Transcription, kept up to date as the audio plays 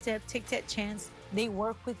Take that chance. They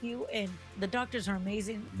work with you, and the doctors are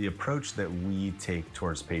amazing. The approach that we take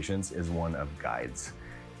towards patients is one of guides.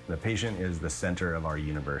 The patient is the center of our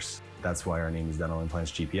universe. That's why our name is Dental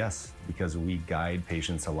Implants GPS, because we guide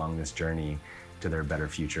patients along this journey to their better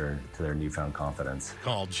future, to their newfound confidence.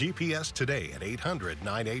 Call GPS today at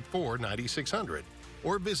 800-984-9600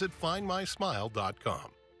 or visit findmysmile.com.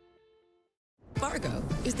 Fargo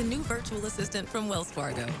is the new virtual assistant from Wells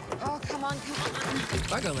Fargo. Oh, come on.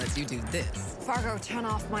 Fargo lets you do this. Fargo, turn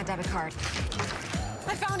off my debit card.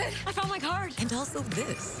 I found it. I found my card. And also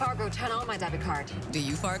this. Fargo, turn on my debit card. Do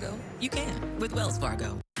you, Fargo? You can with Wells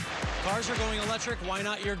Fargo. Cars are going electric. Why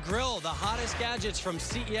not your grill? The hottest gadgets from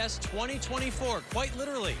CES 2024. Quite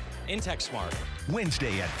literally in TechSmart.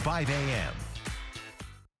 Wednesday at 5 a.m.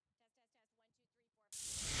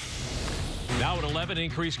 Now at 11,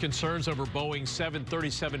 increased concerns over Boeing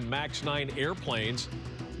 737 MAX 9 airplanes.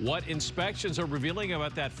 What inspections are revealing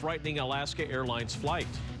about that frightening Alaska Airlines flight?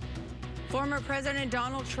 Former President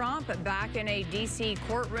Donald Trump back in a D.C.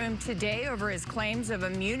 courtroom today over his claims of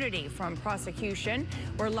immunity from prosecution.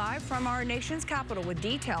 We're live from our nation's capital with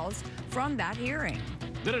details from that hearing.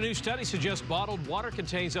 Then a new study suggests bottled water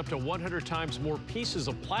contains up to 100 times more pieces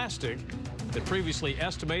of plastic than previously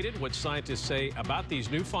estimated. What scientists say about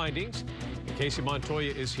these new findings. And Casey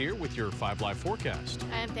Montoya is here with your 5 Live forecast.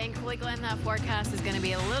 And thankfully, Glenn, that forecast is going to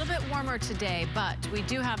be a little bit warmer today, but we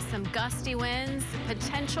do have some gusty winds,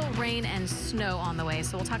 potential rain and snow on the way.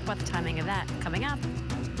 So we'll talk about the timing of that coming up.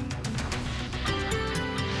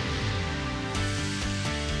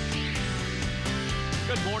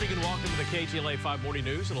 Good morning and welcome to the KTLA 5 Morning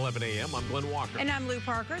News at 11 a.m. I'm Glenn Walker. And I'm Lou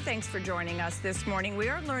Parker. Thanks for joining us this morning. We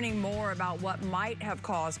are learning more about what might have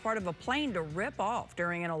caused part of a plane to rip off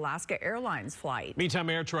during an Alaska Airlines flight. Meantime,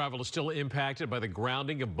 air travel is still impacted by the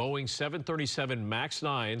grounding of Boeing 737 MAX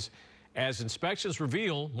 9s as inspections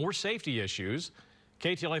reveal more safety issues.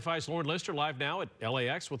 KTLA 5's Lauren Lister live now at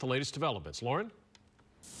LAX with the latest developments. Lauren?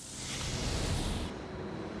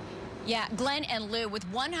 Yeah, Glenn and Lou, with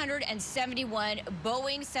 171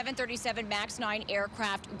 Boeing 737 MAX 9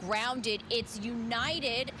 aircraft grounded, it's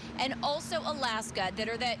United and also Alaska that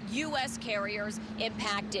are the U.S. carriers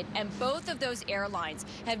impacted. And both of those airlines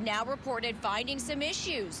have now reported finding some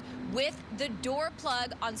issues with the door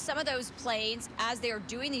plug on some of those planes as they are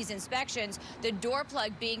doing these inspections, the door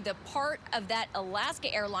plug being the part of that Alaska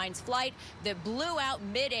Airlines flight that blew out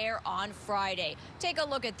midair on Friday. Take a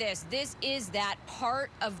look at this. This is that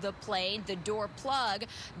part of the plane, the door plug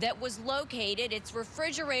that was located. It's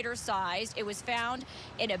refrigerator sized. It was found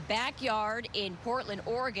in a backyard in Portland,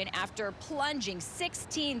 Oregon after plunging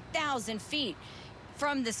 16,000 feet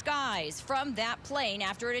from the skies from that plane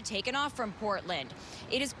after it had taken off from Portland.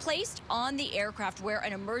 It is placed on the aircraft where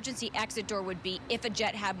an emergency exit door would be if a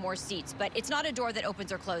jet had more seats, but it's not a door that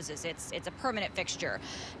opens or closes. It's a permanent fixture.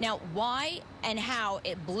 Now, why and how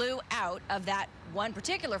it blew out of that one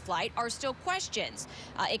particular flight are still questions.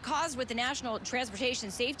 It caused what the National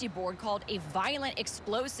Transportation Safety Board called a violent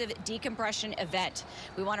explosive decompression event.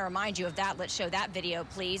 We want to remind you of that. Let's show that video,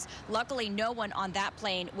 please. Luckily, no one on that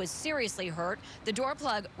plane was seriously hurt. The door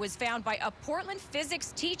plug was found by a Portland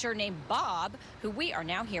physics teacher named Bob, who we are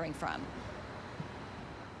now hearing from.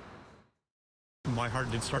 My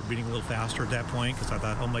heart did start beating a little faster at that point because I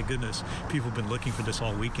thought, oh my goodness, people have been looking for this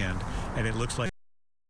all weekend, and it looks like